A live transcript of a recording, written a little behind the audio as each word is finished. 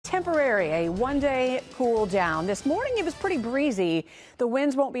temporary, a one-day cool down. This morning it was pretty breezy. The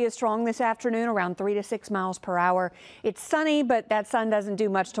winds won't be as strong this afternoon, around 3 to 6 miles per hour. It's sunny, but that sun doesn't do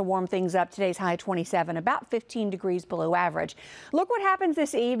much to warm things up. Today's high 27, about 15 degrees below average. Look what happens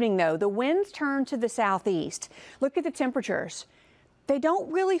this evening, though. The winds turn to the southeast. Look at the temperatures. They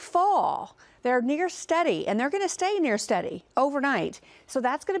don't really fall. They're near steady, and they're going to stay near steady overnight. So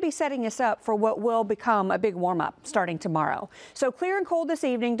that's going to be setting us up for what will become a big warm-up starting tomorrow. So clear and cold this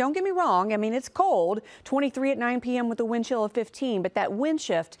evening. Don't get me wrong. I mean, it's cold, 23 at 9 p.m. with a wind chill of 15, but that wind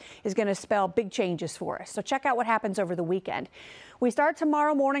shift is going to spell big changes for us. So check out what happens over the weekend. We start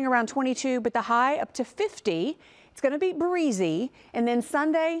tomorrow morning around 22, but the high up to 50. It's going to be breezy, and then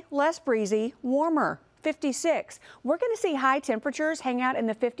Sunday, less breezy, warmer. 56. We're going to see high temperatures hang out in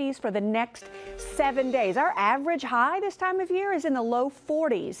the 50s for the next 7 days. Our average high this time of year is in the low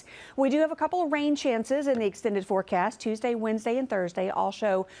 40s. We do have a couple of rain chances in the extended forecast. Tuesday, Wednesday, and Thursday all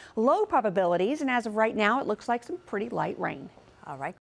show low probabilities, and as of right now, it looks like some pretty light rain. All right.